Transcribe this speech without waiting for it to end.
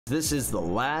this is the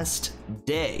last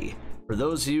day for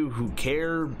those of you who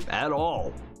care at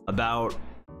all about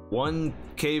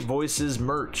 1K Voices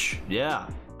merch. Yeah,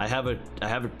 I have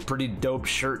a pretty dope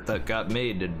shirt that got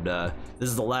made, and this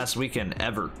is the last weekend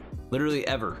ever, literally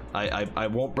ever. I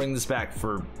won't bring this back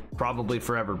for probably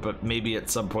forever, but maybe at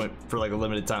some point for like a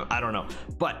limited time, I don't know.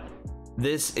 But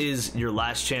this is your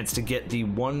last chance to get the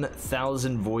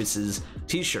 1000 Voices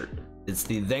t-shirt. It's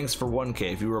the thanks for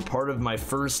 1K. If you were a part of my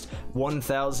first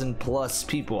 1000 plus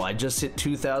people, I just hit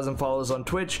 2000 follows on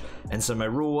Twitch, and so my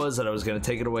rule was that I was going to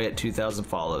take it away at 2000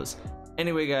 follows.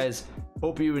 Anyway guys,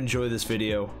 hope you enjoy this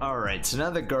video. Alright, so now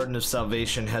that Garden of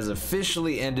Salvation has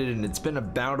officially ended and it's been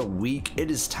about a week, it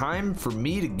is time for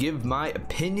me to give my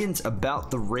opinions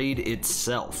about the raid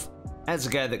itself. As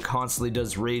a guy that constantly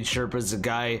does raid Sherpas, a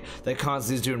guy that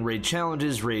constantly is doing raid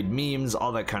challenges, raid memes,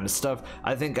 all that kind of stuff,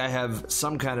 I think I have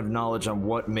some kind of knowledge on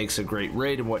what makes a great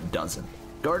raid and what doesn't.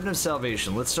 Garden of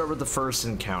Salvation, let's start with the first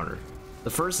encounter. The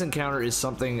first encounter is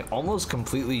something almost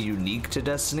completely unique to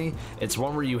Destiny. It's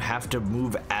one where you have to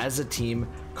move as a team,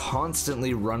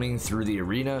 constantly running through the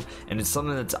arena, and it's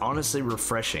something that's honestly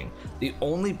refreshing. The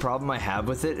only problem I have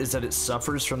with it is that it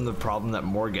suffers from the problem that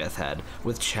Morgeth had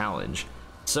with challenge.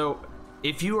 So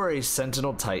if you are a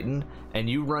Sentinel Titan and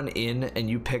you run in and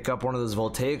you pick up one of those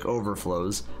voltaic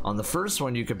overflows, on the first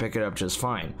one you can pick it up just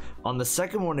fine. On the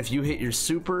second one, if you hit your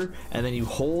super and then you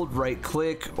hold right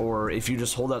click, or if you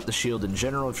just hold out the shield in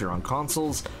general if you're on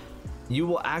consoles, you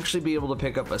will actually be able to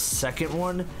pick up a second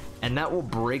one, and that will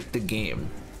break the game.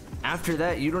 After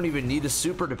that, you don't even need a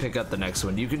super to pick up the next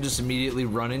one. You can just immediately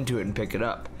run into it and pick it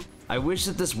up. I wish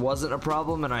that this wasn't a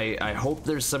problem, and I hope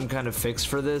there's some kind of fix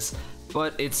for this,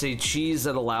 but it's a cheese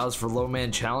that allows for low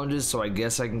man challenges, so I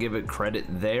guess I can give it credit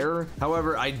there.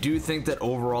 However, I do think that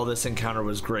overall this encounter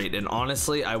was great, and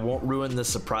honestly, I won't ruin the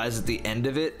surprise at the end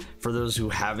of it for those who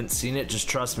haven't seen it. Just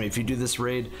trust me, if you do this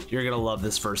raid, you're gonna love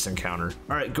this first encounter.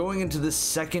 Alright, going into the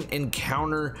second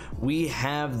encounter, we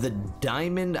have the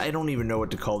Diamond. I don't even know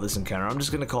what to call this encounter. I'm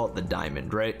just gonna call it the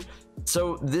Diamond, right?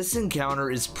 So this encounter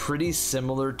is pretty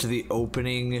similar to the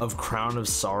opening of Crown of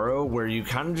Sorrow, where you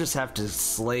kind of just have to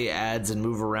slay ads and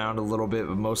move around a little bit,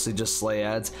 but mostly just slay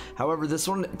ads. However, this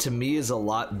one to me is a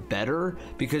lot better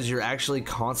because you're actually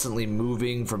constantly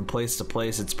moving from place to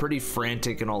place. It's pretty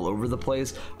frantic and all over the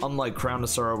place, unlike Crown of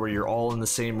Sorrow where you're all in the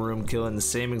same room killing the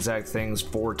same exact things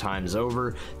 4 times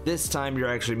over. This time you're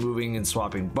actually moving and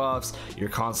swapping buffs, you're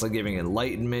constantly giving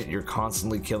enlightenment, you're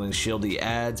constantly killing shieldy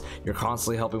ads, you're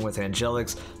constantly helping with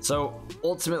angelics. So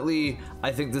ultimately,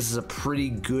 I think this is a pretty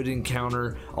good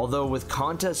encounter, although with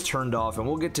contest turned off, and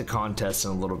we'll get to contests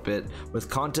in a little bit, with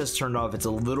contest turned off, it's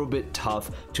a little bit tough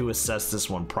to assess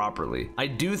this one properly. I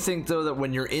do think though that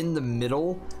when you're in the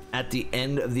middle at the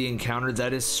end of the encounter,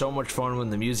 that is so much fun when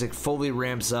the music fully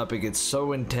ramps up, it gets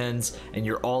so intense, and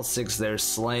you're all 6 there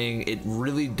slaying. It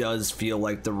really does feel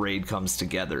like the raid comes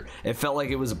together. It felt like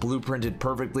it was blueprinted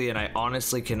perfectly, and I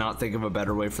honestly cannot think of a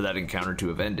better way for that encounter to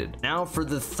have ended. Now for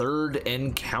the third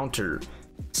encounter.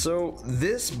 So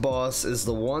this boss is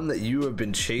the one that you have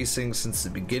been chasing since the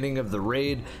beginning of the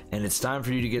raid, and it's time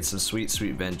for you to get some sweet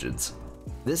vengeance.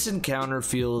 This encounter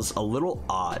feels a little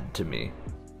odd to me.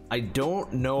 I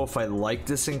don't know if I like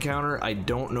this encounter, I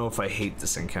don't know if I hate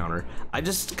this encounter. I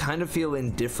just kind of feel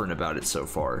indifferent about it so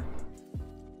far.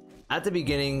 At the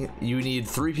beginning, you need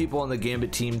 3 people on the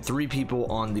Gambit team, 3 people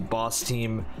on the boss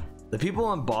team. The people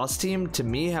on boss team, to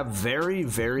me, have very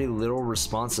little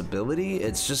responsibility.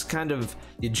 It's just kind of,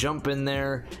 you jump in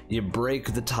there, you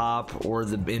break the top or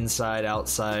the inside,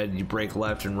 outside, you break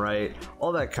left and right,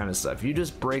 all that kind of stuff. You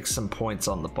just break some points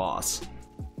on the boss.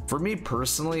 For me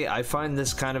personally, I find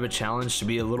this kind of a challenge to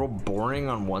be a little boring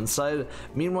on one side.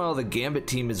 Meanwhile, the Gambit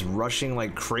team is rushing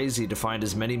like crazy to find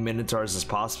as many Minotaurs as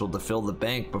possible to fill the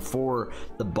bank before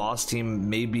the boss team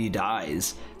maybe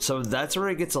dies. So that's where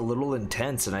it gets a little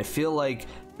intense, and I feel like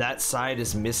that side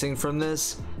is missing from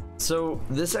this. So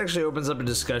this actually opens up a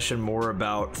discussion more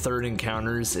about third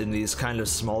encounters in these kind of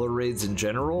smaller raids in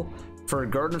general. For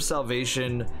Garden of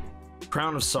Salvation,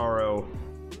 Crown of Sorrow,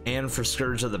 and for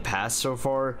Scourge of the Past so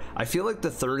far, I feel like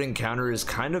the third encounter has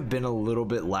kind of been a little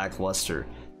bit lackluster.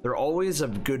 They're always a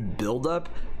good build-up,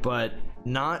 but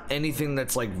not anything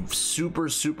that's like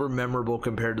super memorable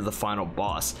compared to the final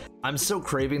boss. I'm still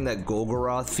craving that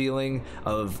Golgoroth feeling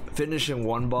of finishing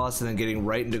one boss and then getting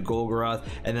right into Golgoroth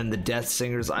and then the Death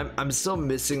Singers. I'm still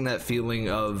missing that feeling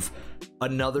of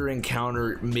another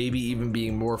encounter maybe even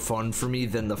being more fun for me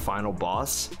than the final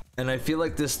boss. And I feel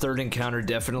like this third encounter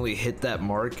definitely hit that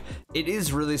mark. It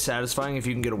is really satisfying if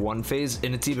you can get a one phase,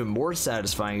 and it's even more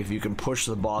satisfying if you can push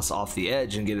the boss off the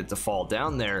edge and get it to fall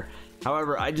down there.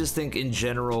 However, I just think in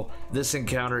general, this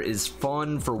encounter is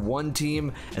fun for one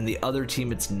team and the other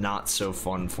team it's not so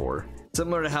fun for.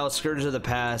 Similar to how Scourge of the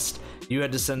Past, you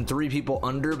had to send 3 people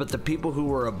under, but the people who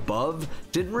were above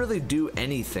didn't really do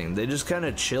anything. They just kind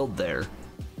of chilled there.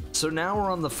 So now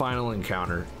we're on the final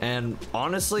encounter, and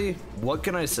honestly, what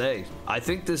can I say? I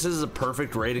think this is a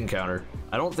perfect raid encounter.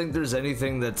 I don't think there's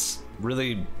anything that's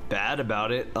really bad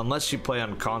about it, unless you play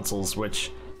on consoles,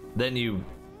 which then you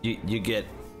get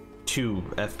 2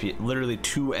 FPS, literally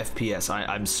 2 FPS.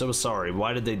 I'm so sorry.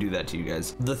 Why did they do that to you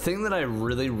guys? The thing that I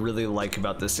really like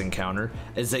about this encounter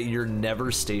is that you're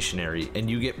never stationary and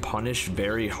you get punished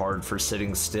very hard for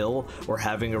sitting still or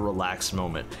having a relaxed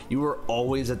moment. You are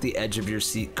always at the edge of your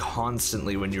seat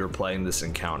constantly when you're playing this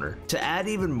encounter. To add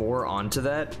even more onto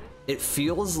that, it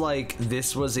feels like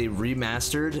this was a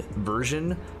remastered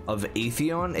version of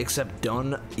Atheon, except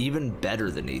done even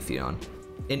better than Atheon.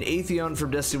 In Atheon from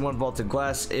Destiny 1 Vaulted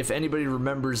Glass, if anybody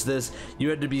remembers this, you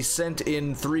had to be sent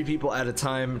in 3 people at a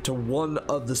time to one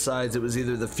of the sides. It was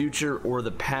either the future or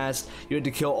the past. You had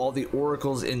to kill all the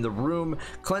oracles in the room,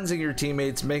 cleansing your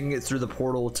teammates, making it through the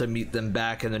portal to meet them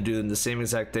back, and then doing the same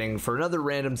exact thing for another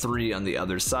random 3 on the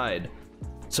other side.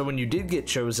 So when you did get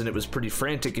chosen, it was pretty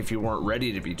frantic if you weren't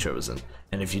ready to be chosen.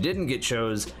 And if you didn't get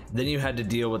chose, then you had to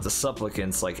deal with the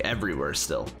supplicants like everywhere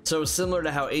still. So similar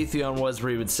to how Atheon was,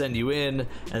 where he would send you in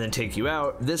and then take you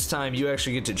out, this time you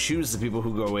actually get to choose the people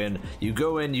who go in. You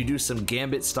go in, you do some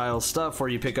Gambit style stuff where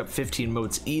you pick up 15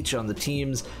 motes each on the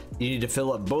teams. You need to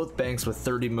fill up both banks with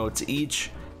 30 motes each.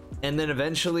 And then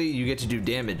eventually you get to do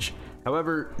damage.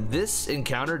 However, this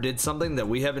encounter did something that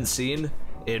we haven't seen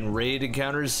in raid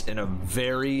encounters in a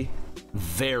very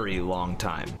long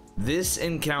time. This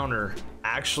encounter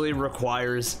actually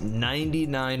requires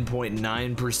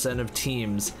 99.9% of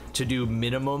teams to do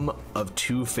minimum of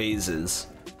 2 phases,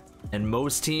 and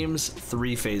most teams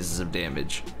 3 phases of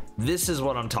damage. This is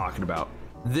what I'm talking about.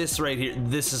 This right here,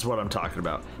 this is what I'm talking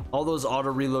about. All those auto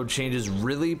reload changes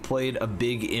really played a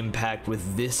big impact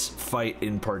with this fight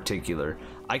in particular.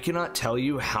 I cannot tell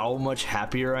you how much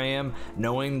happier I am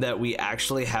knowing that we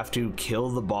actually have to kill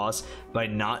the boss by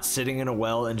not sitting in a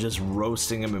well and just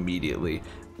roasting him immediately.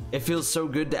 It feels so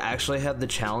good to actually have the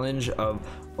challenge of,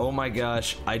 oh my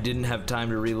gosh, I didn't have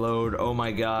time to reload. Oh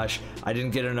my gosh, I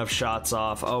didn't get enough shots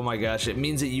off. Oh my gosh, it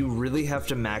means that you really have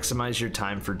to maximize your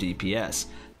time for DPS.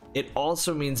 It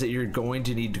also means that you're going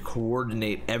to need to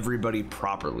coordinate everybody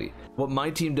properly. What my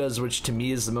team does, which to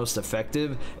me is the most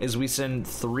effective, is we send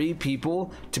 3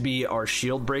 people to be our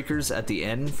shield breakers at the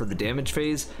end for the damage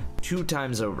phase 2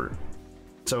 times over.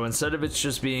 So instead of it's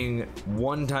just being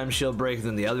 1 time shield break,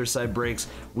 then the other side breaks,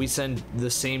 we send the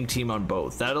same team on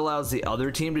both. That allows the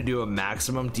other team to do a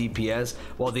maximum DPS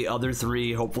while the other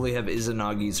 3 hopefully have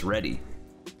Izanagi's ready.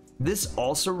 This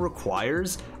also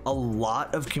requires a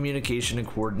lot of communication and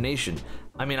coordination.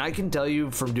 I mean, I can tell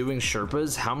you from doing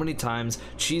Sherpas how many times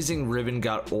cheesing Riven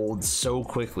got old so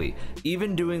quickly.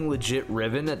 Even doing legit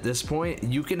Riven at this point,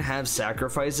 you can have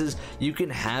sacrifices, you can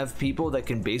have people that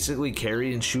can basically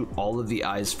carry and shoot all of the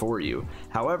eyes for you.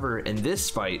 However, in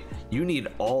this fight, you need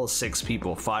all 6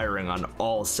 people firing on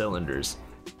all cylinders.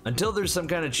 Until there's some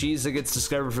kind of cheese that gets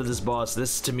discovered for this boss,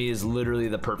 this to me is literally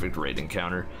the perfect raid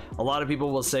encounter. A lot of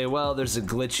people will say, well, there's a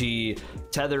glitchy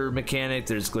tether mechanic,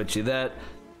 there's glitchy that.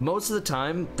 Most of the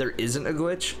time, there isn't a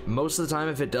glitch. Most of the time,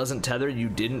 if it doesn't tether, you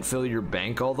didn't fill your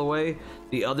bank all the way.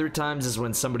 The other times is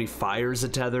when somebody fires a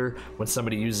tether, when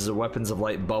somebody uses a weapons of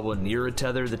light bubble near a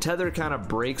tether. The tether kind of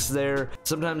breaks there.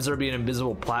 Sometimes there'll be an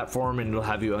invisible platform and it'll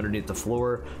have you underneath the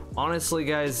floor. Honestly,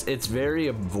 guys, it's very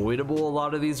avoidable, a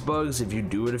lot of these bugs, if you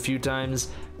do it a few times.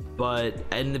 But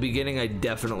in the beginning, I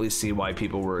definitely see why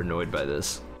people were annoyed by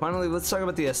this. Finally, let's talk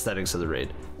about the aesthetics of the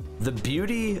raid. The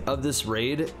beauty of this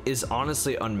raid is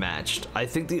honestly unmatched. I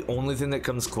think the only thing that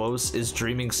comes close is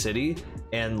Dreaming City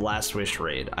and Last Wish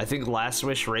Raid. I think Last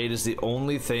Wish Raid is the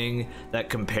only thing that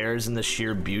compares in the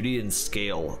sheer beauty and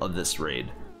scale of this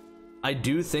raid. I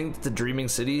do think that the Dreaming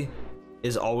City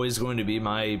is always going to be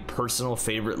my personal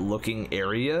favorite looking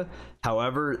area.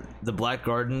 However, the Black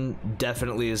Garden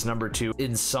definitely is number 2.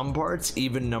 In some parts,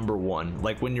 even number 1.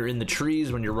 Like when you're in the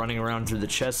trees, when you're running around through the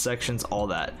chest sections, all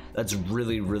that. That's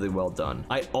really well done.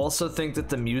 I also think that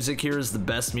the music here is the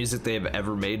best music they have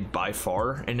ever made by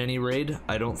far in any raid.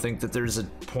 I don't think that there's a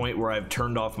point where I've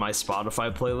turned off my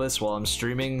Spotify playlist while I'm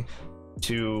streaming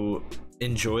to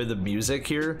enjoy the music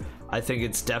here, I think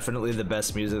it's definitely the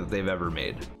best music that they've ever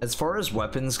made. As far as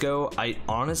weapons go, I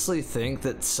honestly think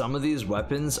that some of these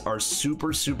weapons are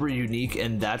super unique,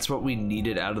 and that's what we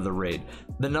needed out of the raid.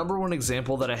 The number one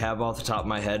example that I have off the top of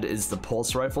my head is the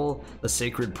pulse rifle, the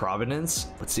Sacred Providence.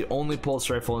 It's the only pulse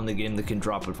rifle in the game that can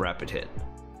drop with rapid hit.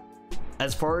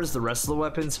 As far as the rest of the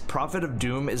weapons, Prophet of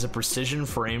Doom is a precision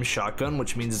frame shotgun,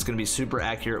 which means it's going to be super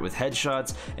accurate with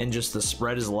headshots, and just the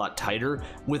spread is a lot tighter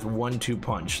with 1-2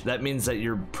 punch. That means that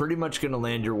you're pretty much going to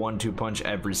land your 1-2 punch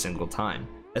every single time.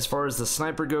 As far as the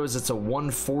sniper goes, it's a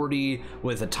 140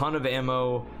 with a ton of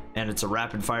ammo, and it's a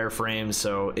rapid fire frame,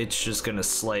 so it's just gonna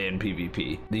slay in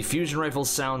PvP. The fusion rifle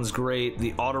sounds great,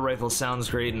 the auto rifle sounds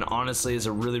great, and honestly is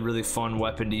a really fun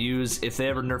weapon to use. If they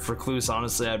ever nerf Recluse,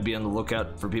 honestly I'd be on the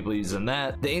lookout for people using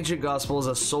that. The Ancient Gospel is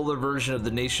a solar version of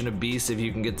the Nation of Beasts if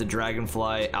you can get the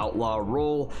Dragonfly Outlaw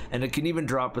roll, and it can even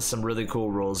drop with some really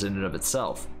cool rolls in and of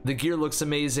itself. The gear looks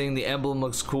amazing, the emblem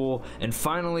looks cool, and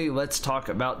finally let's talk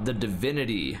about the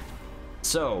Divinity.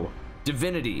 So,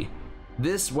 Divinity.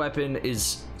 This weapon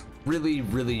is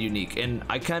really unique, and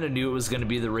I kind of knew it was going to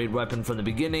be the raid weapon from the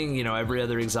beginning. You know, every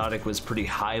other exotic was pretty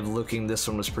Hive looking, this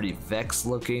one was pretty Vex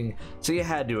looking, so you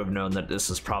had to have known that this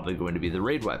was probably going to be the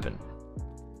raid weapon.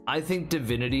 I think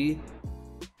Divinity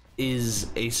is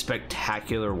a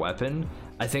spectacular weapon.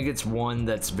 I think it's one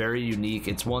that's very unique.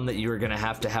 It's one that you're going to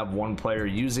have one player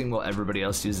using while everybody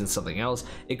else using something else.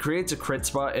 It creates a crit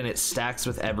spot and it stacks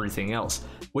with everything else,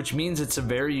 which means it's a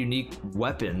very unique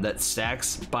weapon that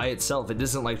stacks by itself. It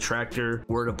isn't like Tractor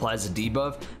where it applies a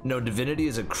debuff. No, Divinity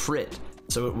is a crit,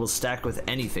 so it will stack with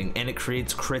anything, and it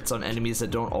creates crits on enemies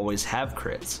that don't always have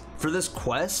crits. For this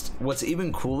quest, what's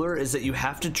even cooler is that you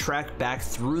have to track back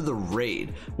through the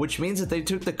raid, which means that they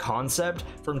took the concept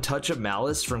from Touch of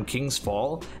Malice from King's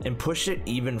Fall and pushed it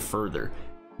even further.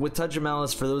 With Touch of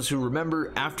Malice, for those who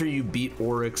remember, after you beat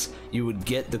Oryx, you would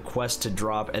get the quest to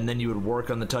drop, and then you would work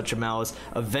on the Touch of Malice,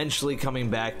 eventually coming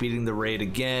back, beating the raid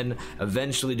again,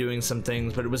 eventually doing some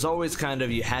things, but it was always kind of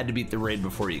you had to beat the raid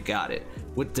before you got it.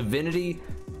 With Divinity,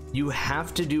 you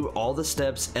have to do all the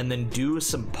steps and then do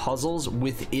some puzzles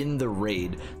within the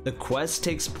raid. The quest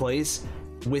takes place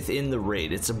within the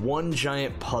raid. It's one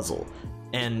giant puzzle.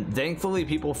 And thankfully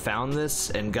people found this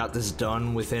and got this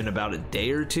done within about a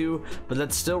day or two, but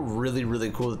that's still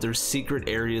really cool that there's secret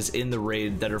areas in the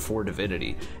raid that are for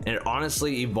Divinity. And it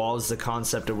honestly evolves the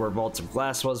concept of where Vaults of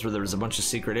Glass was, where there was a bunch of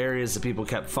secret areas that people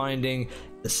kept finding,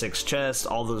 the 6th chest,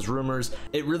 all those rumors.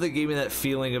 It really gave me that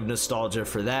feeling of nostalgia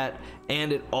for that,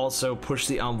 and it also pushed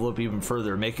the envelope even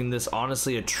further, making this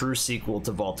honestly a true sequel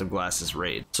to Vault of Glass's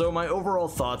raid. So my overall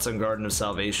thoughts on Garden of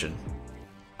Salvation.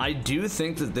 I do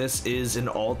think that this is an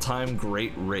all-time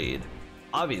great raid.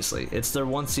 Obviously, it's their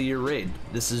once-a-year raid.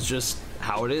 This is just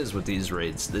how it is with these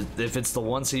raids. If it's the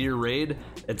once-a-year raid,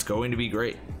 it's going to be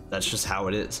great. That's just how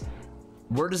it is.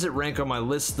 Where does it rank on my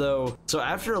list though? So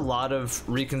after a lot of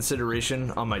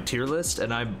reconsideration on my tier list,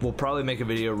 and I will probably make a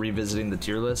video revisiting the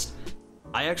tier list,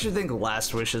 I actually think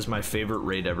Last Wish is my favorite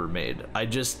raid ever made. I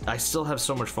still have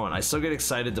so much fun. I still get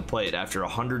excited to play it after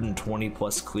 120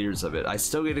 plus clears of it. I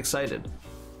still get excited.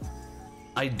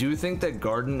 I do think that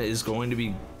Garden is going to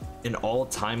be an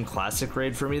all-time classic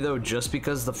raid for me though, just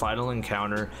because the final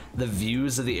encounter, the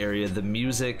views of the area, the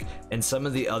music, and some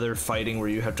of the other fighting where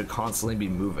you have to constantly be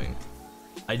moving.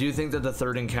 I do think that the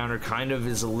third encounter kind of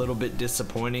is a little bit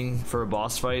disappointing for a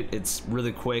boss fight. It's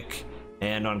really quick,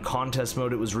 and on contest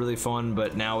mode it was really fun,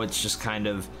 but now it's just kind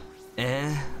of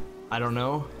I don't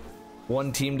know.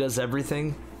 One team does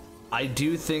everything. I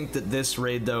do think that this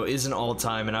raid though is an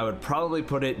all-time, and I would probably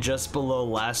put it just below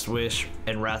Last Wish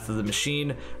and Wrath of the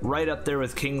Machine, right up there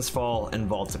with King's Fall and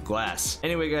Vault of Glass.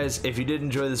 Anyway guys, if you did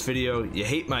enjoy this video, you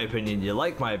hate my opinion, you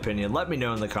like my opinion, let me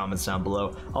know in the comments down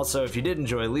below. Also, if you did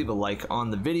enjoy, leave a like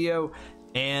on the video,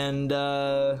 and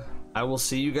I will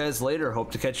see you guys later.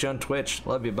 Hope to catch you on Twitch.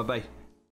 Love you, bye bye.